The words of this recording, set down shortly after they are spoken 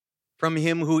From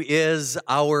him who is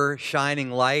our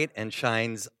shining light and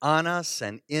shines on us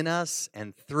and in us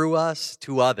and through us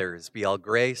to others, be all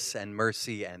grace and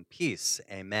mercy and peace.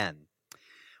 Amen.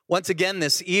 Once again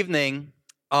this evening,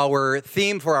 our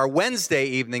theme for our Wednesday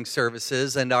evening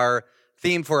services and our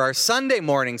theme for our Sunday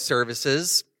morning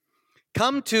services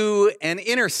come to an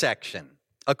intersection,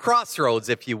 a crossroads,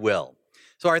 if you will.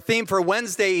 So our theme for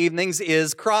Wednesday evenings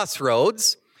is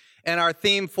Crossroads. And our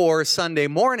theme for Sunday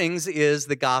mornings is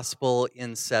the gospel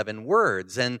in 7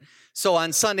 words. And so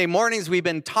on Sunday mornings, we've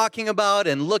been talking about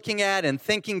and looking at and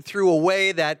thinking through a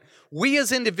way that we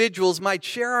as individuals might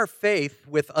share our faith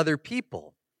with other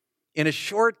people in a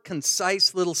short,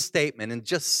 concise little statement in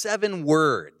just 7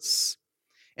 words.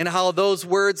 And how those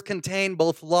words contain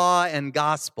both law and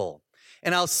gospel.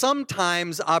 And how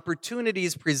sometimes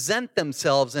opportunities present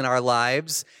themselves in our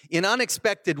lives in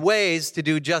unexpected ways to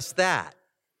do just that.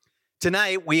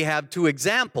 Tonight, we have 2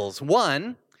 examples.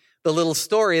 One, the little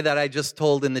story that I just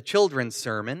told in the children's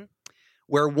sermon,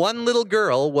 where one little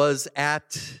girl was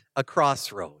at a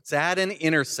crossroads, at an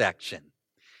intersection.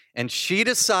 And she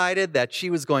decided that she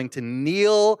was going to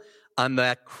kneel on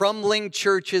that crumbling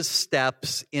church's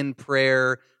steps in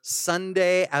prayer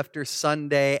Sunday after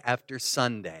Sunday after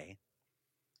Sunday.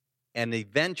 And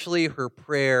eventually her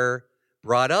prayer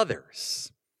brought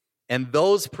others. And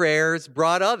those prayers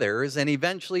brought others, and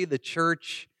eventually the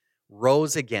church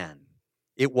rose again.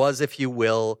 It was, if you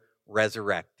will,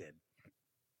 resurrected.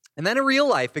 And then a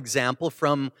real-life example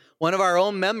from one of our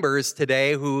own members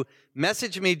today who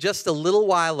messaged me just a little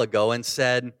while ago and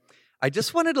said, I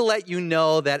just wanted to let you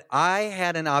know that I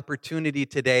had an opportunity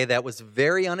today that was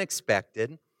very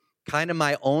unexpected, kind of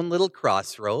my own little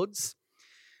crossroads.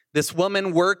 This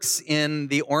woman works in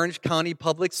the Orange County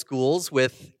Public Schools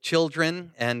with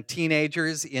children and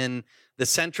teenagers in the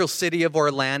central city of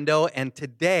Orlando, and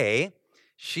today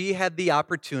she had the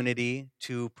opportunity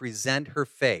to present her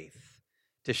faith,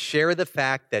 to share the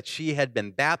fact that she had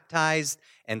been baptized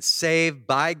and saved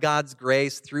by God's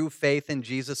grace through faith in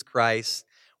Jesus Christ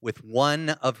with one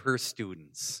of her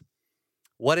students.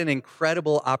 What an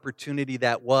incredible opportunity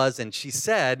that was. And she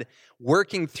said,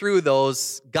 working through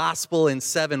those gospel in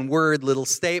 7-word little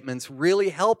statements really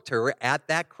helped her at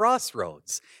that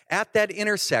crossroads, at that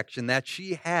intersection that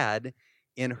she had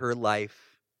in her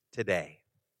life today.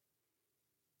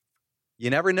 You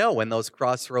never know when those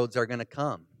crossroads are going to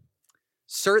come.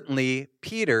 Certainly,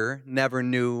 Peter never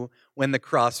knew when the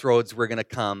crossroads were going to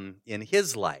come in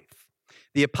his life.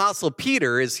 The Apostle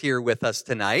Peter is here with us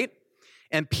tonight.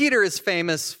 And Peter is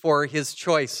famous for his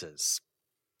choices.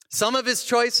 Some of his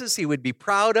choices he would be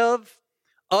proud of.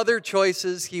 Other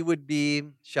choices he would be,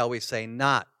 shall we say,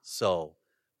 not so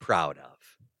proud of.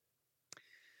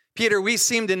 Peter, we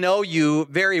seem to know you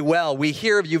very well. We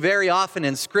hear of you very often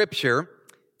in Scripture.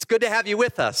 It's good to have you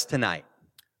with us tonight.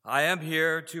 I am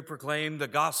here to proclaim the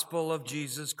gospel of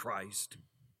Jesus Christ.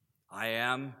 I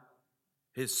am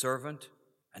his servant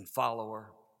and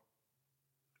follower.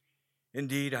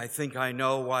 Indeed, I think I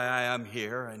know why I am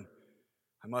here, and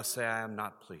I must say I am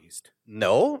not pleased.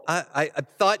 No, I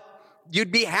thought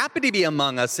you'd be happy to be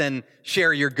among us and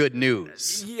share your good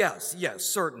news. Yes,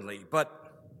 certainly, but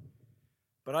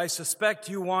I suspect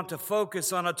you want to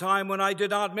focus on a time when I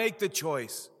did not make the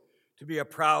choice to be a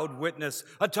proud witness,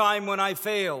 a time when I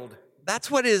failed.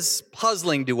 That's what is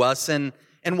puzzling to us, and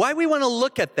why we want to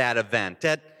look at that event,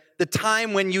 at the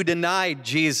time when you denied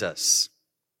Jesus.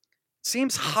 It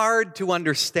seems hard to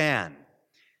understand.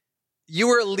 You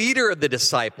were a leader of the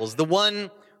disciples, the one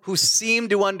who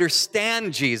seemed to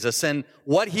understand Jesus and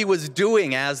what he was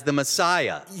doing as the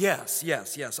Messiah. Yes.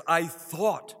 I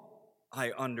thought I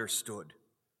understood.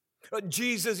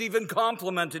 Jesus even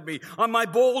complimented me on my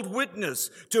bold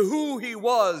witness to who he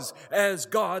was as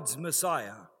God's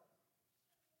Messiah.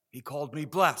 He called me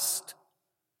blessed,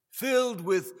 filled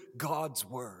with God's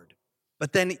word.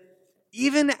 But then,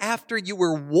 even after you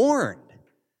were warned,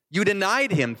 you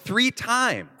denied him 3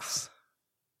 times.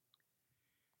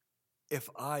 If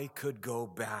I could go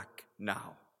back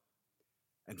now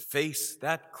and face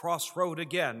that crossroad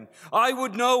again, I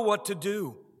would know what to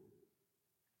do.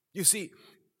 You see,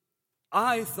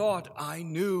 I thought I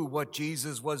knew what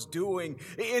Jesus was doing.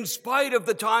 In spite of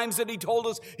the times that he told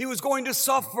us he was going to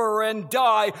suffer and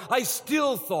die, I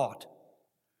still thought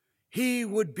he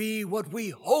would be what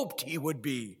we hoped he would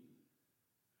be.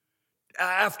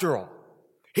 After all,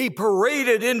 he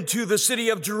paraded into the city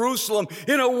of Jerusalem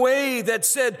in a way that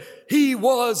said he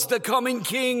was the coming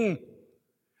king.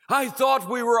 I thought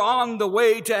we were on the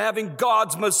way to having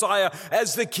God's Messiah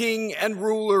as the king and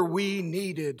ruler we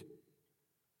needed.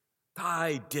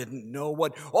 I didn't know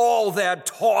what all that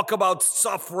talk about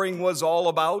suffering was all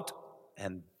about.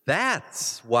 And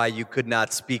That's why you could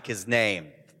not speak his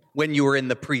name when you were in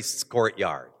the priest's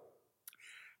courtyard.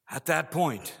 At that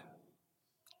point,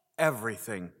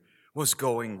 everything was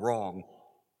going wrong.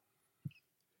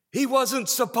 He wasn't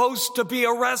supposed to be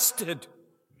arrested.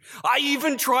 I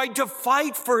even tried to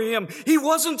fight for him. He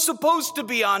wasn't supposed to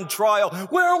be on trial.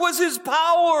 Where was his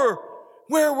power?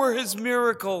 Where were his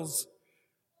miracles?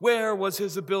 Where was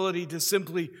his ability to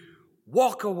simply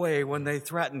walk away when they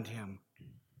threatened him?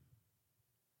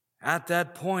 At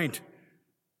that point,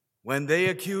 when they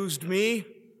accused me,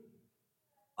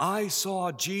 I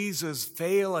saw Jesus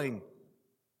failing,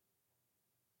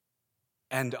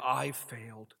 and I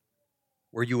failed.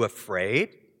 Were you afraid?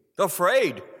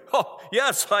 Afraid? Oh,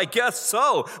 yes, I guess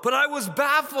so. But I was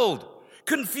baffled,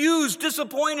 confused,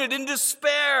 disappointed, in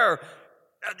despair.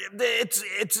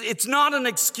 It's not an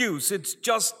excuse. It's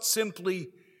just simply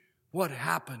what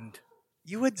happened.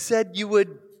 You had said you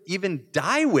would even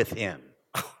die with him.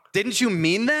 Didn't you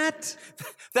mean that?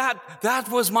 That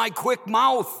was my quick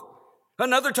mouth.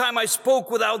 Another time I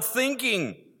spoke without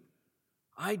thinking.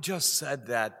 I just said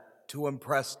that to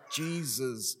impress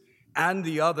Jesus and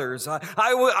the others.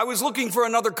 I was looking for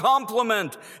another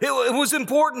compliment. It was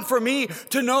important for me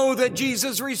to know that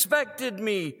Jesus respected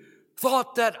me,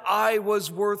 thought that I was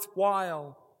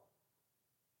worthwhile.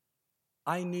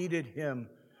 I needed him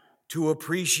to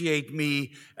appreciate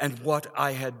me and what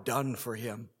I had done for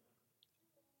him.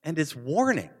 And his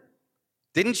warning.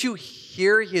 Didn't you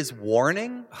hear his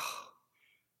warning?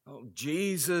 Oh,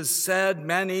 Jesus said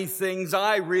many things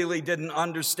I really didn't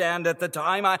understand at the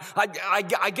time.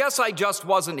 I guess I just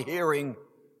wasn't hearing.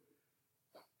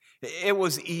 It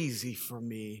was easy for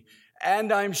me,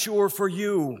 and I'm sure for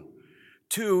you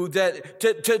too, that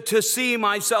to see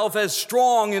myself as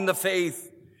strong in the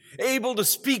faith, able to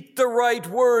speak the right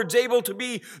words, able to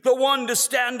be the one to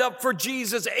stand up for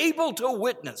Jesus, able to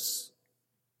witness.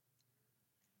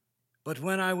 But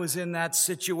when I was in that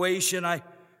situation,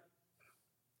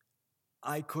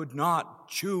 I could not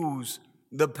choose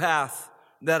the path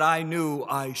that I knew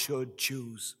I should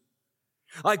choose.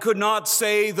 I could not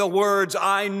say the words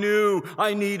I knew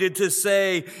I needed to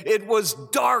say. It was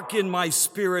dark in my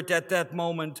spirit at that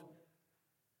moment,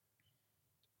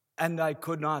 and I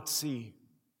could not see.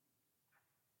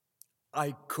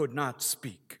 I could not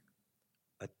speak.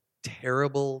 A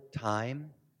terrible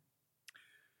time?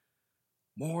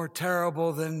 More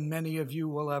terrible than many of you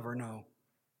will ever know.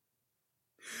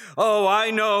 Oh, I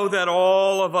know that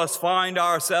all of us find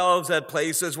ourselves at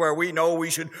places where we know we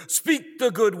should speak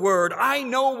the good word. I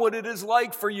know what it is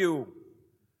like for you.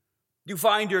 You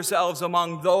find yourselves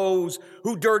among those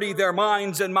who dirty their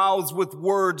minds and mouths with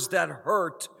words that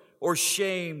hurt or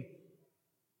shame.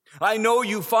 I know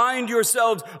you find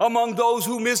yourselves among those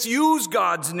who misuse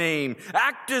God's name,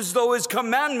 act as though his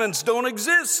commandments don't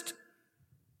exist.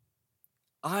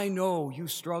 I know you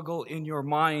struggle in your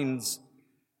minds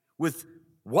with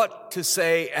what to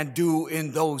say and do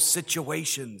in those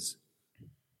situations.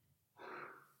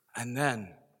 And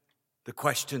then the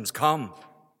questions come.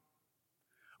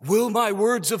 Will my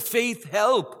words of faith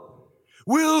help?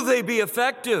 Will they be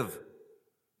effective?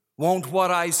 Won't what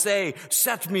I say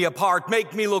set me apart,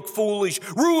 make me look foolish,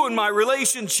 ruin my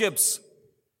relationships?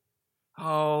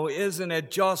 Oh, isn't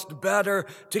it just better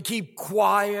to keep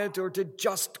quiet or to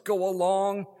just go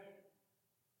along?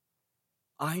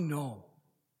 I know.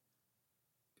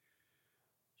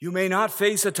 You may not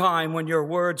face a time when your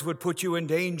words would put you in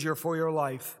danger for your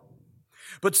life.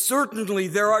 But certainly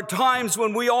there are times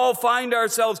when we all find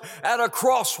ourselves at a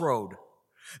crossroad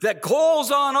that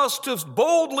calls on us to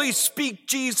boldly speak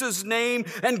Jesus' name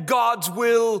and God's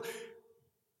will,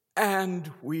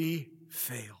 and we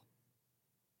fail.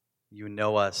 You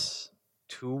know us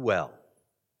too well.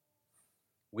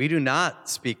 We do not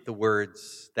speak the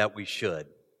words that we should,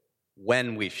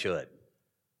 when we should.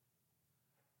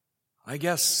 I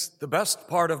guess the best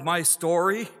part of my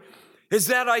story is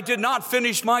that I did not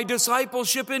finish my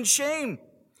discipleship in shame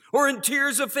or in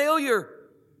tears of failure.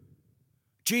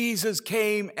 Jesus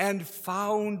came and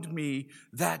found me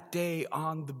that day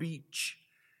on the beach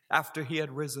after he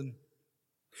had risen.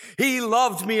 He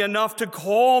loved me enough to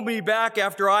call me back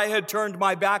after I had turned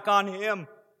my back on him.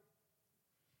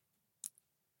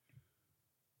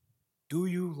 Do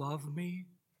you love me?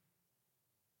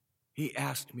 He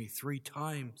asked me 3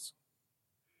 times.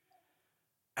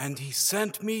 And he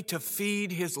sent me to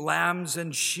feed his lambs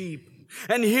and sheep.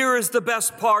 And here is the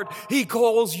best part. He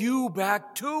calls you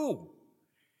back too.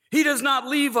 He does not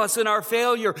leave us in our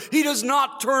failure. He does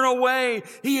not turn away.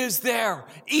 He is there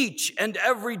each and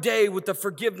every day with the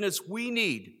forgiveness we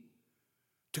need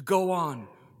to go on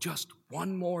just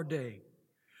one more day,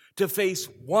 to face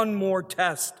one more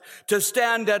test, to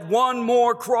stand at one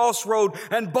more crossroad,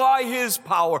 and by his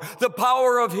power, the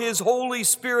power of his Holy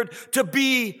Spirit, to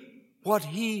be what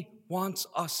he wants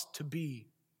us to be.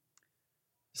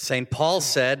 St. Paul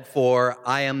said, "For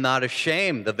I am not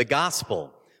ashamed of the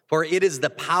gospel, for it is the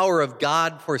power of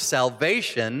God for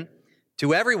salvation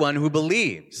to everyone who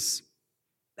believes."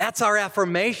 That's our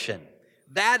affirmation.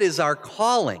 That is our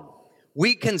calling.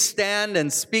 We can stand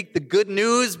and speak the good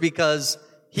news because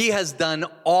he has done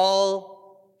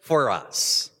all for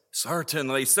us.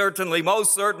 Certainly,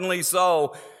 most certainly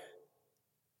so.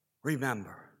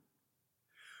 Remember,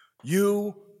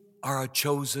 you are a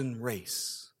chosen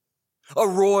race, a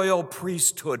royal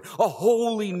priesthood, a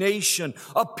holy nation,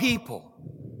 a people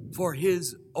for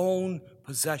his own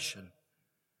possession,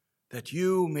 that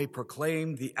you may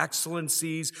proclaim the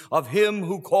excellencies of him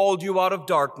who called you out of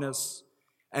darkness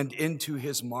and into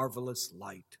his marvelous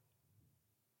light.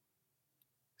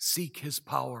 Seek his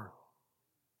power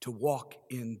to walk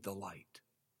in the light.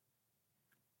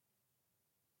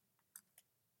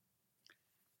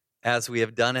 As we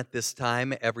have done at this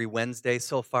time every Wednesday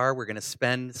so far, we're going to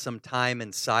spend some time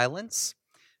in silence.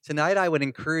 Tonight, I would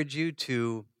encourage you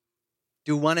to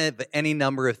do one of any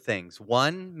number of things.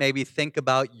 One, maybe think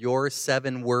about your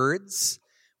 7 words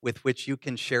with which you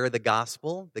can share the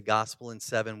gospel in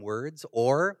 7 words,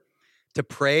 or to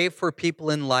pray for people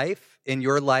in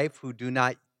your life who do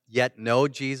not yet know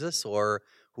Jesus or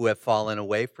who have fallen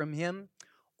away from him,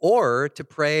 or to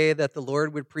pray that the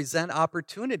Lord would present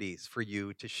opportunities for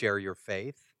you to share your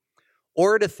faith,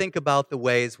 or to think about the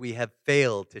ways we have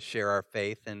failed to share our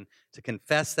faith and to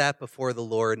confess that before the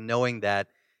Lord, knowing that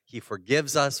he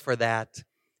forgives us for that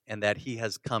and that he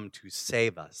has come to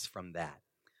save us from that.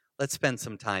 Let's spend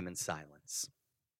some time in silence.